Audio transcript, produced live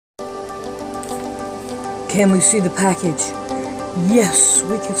Can we see the package? Yes,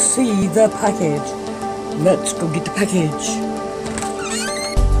 we can see the package. Let's go get the package.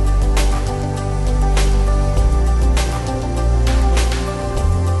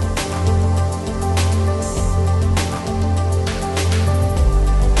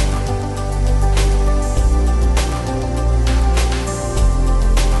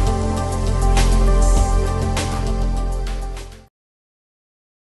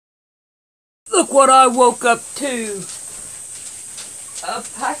 Look what I woke up to. A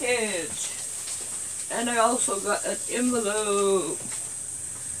package. And I also got an envelope.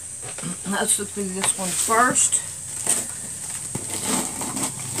 Let's look through this one first.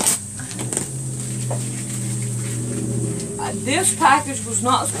 This package was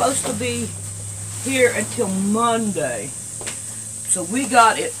not supposed to be here until Monday. So we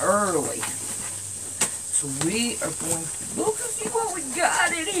got it early. So we are going to look and see what we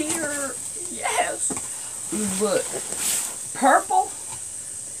got in here. Yes. Look.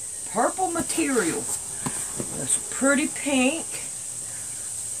 Purple material. That's pretty pink.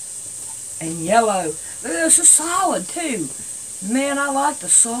 And yellow. This is solid too. Man, I like the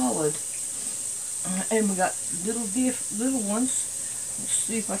solid. And we got little ones. Let's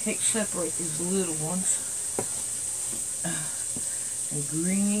see if I can't separate these little ones. And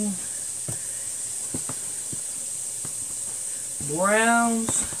green.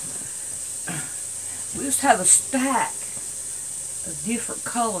 Browns. We just have a stack of different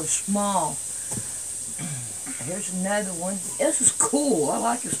colors, small. Here's another one. This is cool. I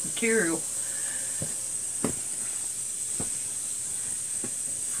like this material.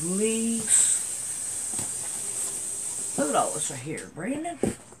 Fleece. Look at all this right here, Brandon.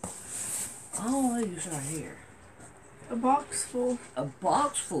 All these right here. A box full. A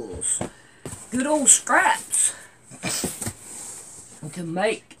box full. Good old scraps. To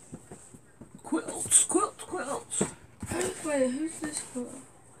make quilts. Wait, who's this quilt?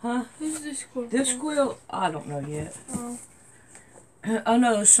 Huh? Who's this quilt? This quilt? I don't know yet. Oh. I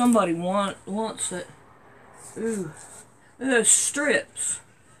know somebody wants it. Ooh. There's strips.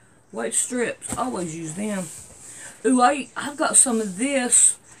 White strips. I always use them. Ooh, I've got some of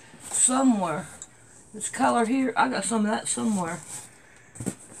this somewhere. This color here, I got some of that somewhere.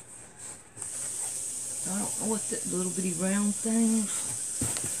 I don't know what that little bitty round things.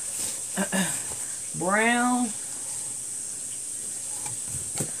 Brown.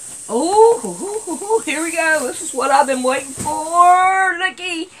 Oh, here we go. This is what I've been waiting for.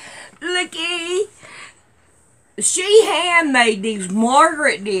 Looky. She handmade these.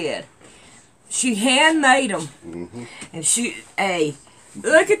 Margaret did. She handmade them. And hey,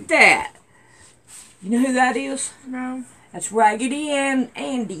 look at that. You know who that is? No. That's Raggedy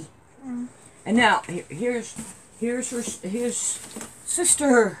Andy. And now here's his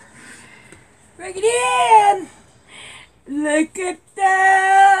sister, Raggedy Ann. Look at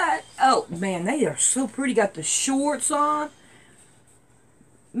that! Oh man, they are so pretty. Got the shorts on.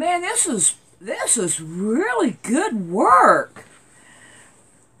 Man, this is really good work.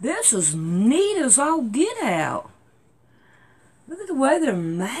 This is neat as all get out. Look at the way they're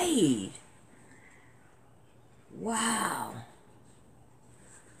made. Wow.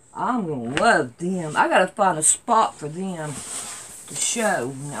 I'm going to love them. I got to find a spot for them to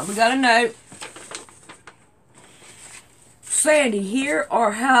show. Now we got a note. Sandy, here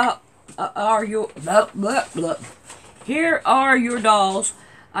are here are your dolls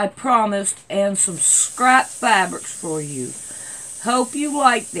I promised and some scrap fabrics for you. Hope you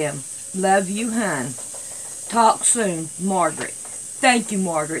like them. Love you, hun. Talk soon, Margaret. Thank you,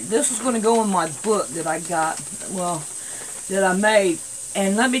 Margaret. This is going to go in my book that I got, well, that I made.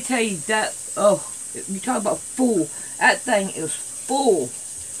 And let me tell you that, oh, you talk about full. That thing is full.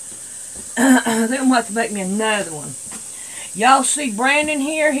 They're going to have to make me another one. Y'all see Brandon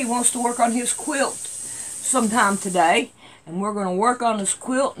here? He wants to work on his quilt sometime today. And we're going to work on this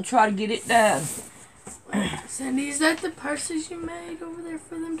quilt and try to get it done. Sandy, is that the purses you made over there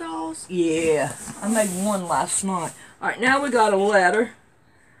for them dolls? Yeah, I made one last night. Alright, now we got a letter.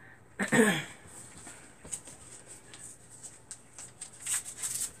 I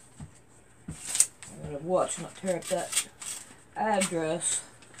gotta watch not tear up that address.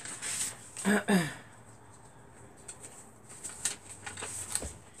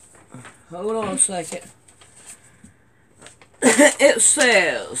 Hold on a second. It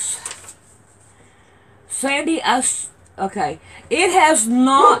says, Sandy, okay, it has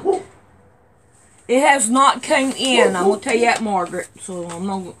not came in. I'm going to tell you that, Margaret, so I'm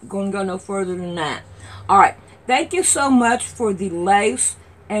not going to go no further than that. Alright, thank you so much for the lace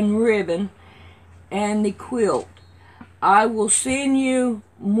and ribbon and the quilt. I will send you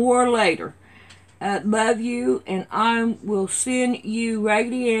more later. Love you, and I will send you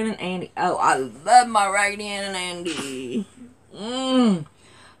Raggedy Ann and Andy. Oh, I love my Raggedy Ann and Andy.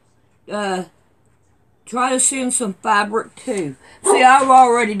 Try to send some fabric too. See, I've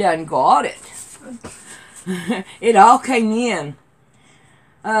already done got it. It all came in.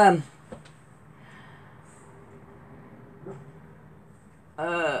 All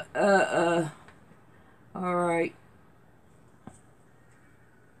right.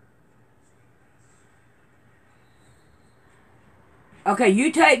 Okay,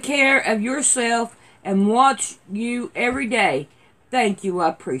 you take care of yourself and watch you every day. Thank you, I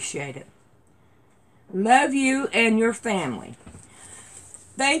appreciate it. Love you and your family.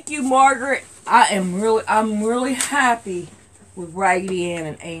 Thank you, Margaret. I'm really happy with Raggedy Ann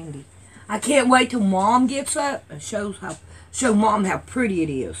and Andy. I can't wait till Mom gets up and show Mom how pretty it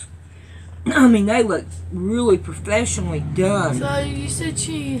is. I mean, they look really professionally done. So you said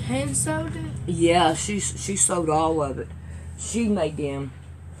she hand sewed it? Yeah, she sewed all of it. She made them.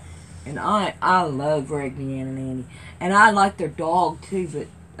 And I love Raggedy Ann and Andy. And I like their dog too, but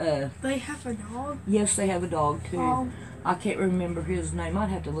they have a dog? Yes, they have a dog too. Oh. I can't remember his name. I'd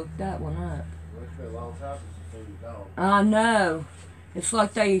have to look that one up. It's been a long time since I've seen your dog. I know. It's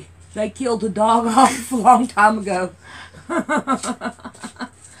like they killed the dog off a long time ago.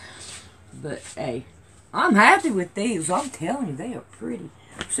 But hey, I'm happy with these. I'm telling you, they are pretty.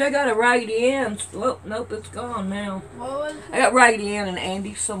 So I got a Raggedy Ann. Oh, nope, it's gone now. What was it? I got Raggedy Ann and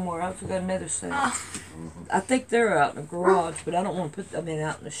Andy somewhere else. I got another set. I think they're out in the garage, but I don't want to put them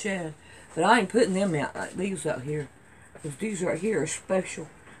out in the shed. But I ain't putting them out like these out here. Because these right here are special.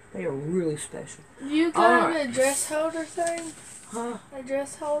 They are really special. You got a dress holder thing? Huh? A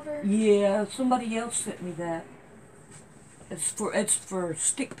dress holder? Yeah, somebody else sent me that. It's for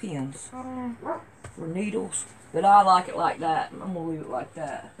stick pins. For needles. But I like it like that. I'm going to leave it like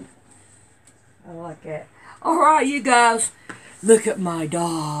that. I like that. Alright, you guys. Look at my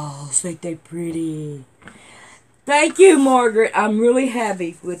dolls. Ain't they pretty? Thank you, Margaret. I'm really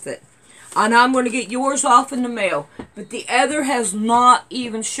happy with it. And I'm going to get yours off in the mail. But the other has not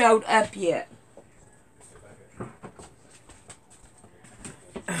even showed up yet.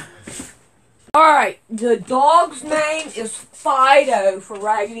 Alright, the dog's name is Fido for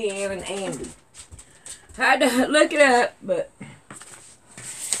Raggedy Ann and Andy. Had to look it up, but...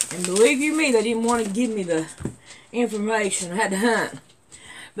 And believe you me, they didn't want to give me the information. I had to hunt.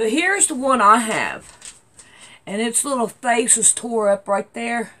 But here's the one I have. And its little face is tore up right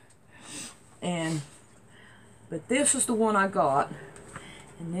there. But this is the one I got.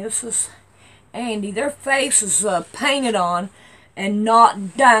 And this is Andy. Their face is painted on and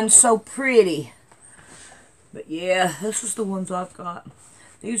not done so pretty. But yeah, this is the ones I've got.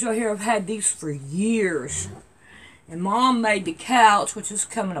 These right here, I've had these for years. And Mom made the couch, which is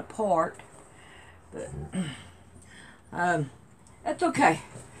coming apart. But that's okay.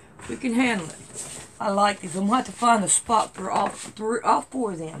 We can handle it. I like these. I'm going to have to find the spot for all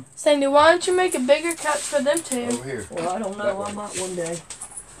four of them. Sandy, why don't you make a bigger couch for them two? Over here. Well, I don't know. I might one day.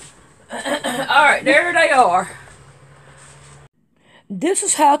 Alright, there they are. This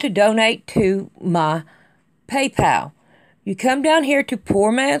is how to donate to my PayPal. You come down here to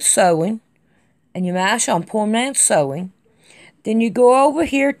Poor Man's Sewing, and you mash on Poor Man's Sewing. Then you go over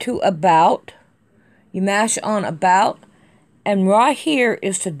here to About. You mash on About. And right here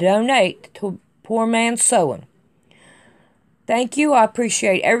is to donate to Poor Man's Sewing. Thank you. I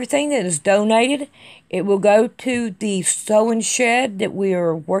appreciate everything that is donated. It will go to the sewing shed that we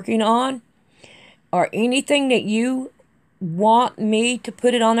are working on. Or anything that you want me to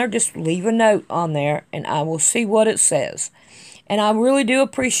put it on there, just leave a note on there and I will see what it says. And I really do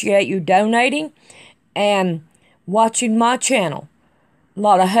appreciate you donating and watching my channel. A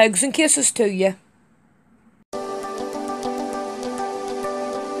lot of hugs and kisses to you.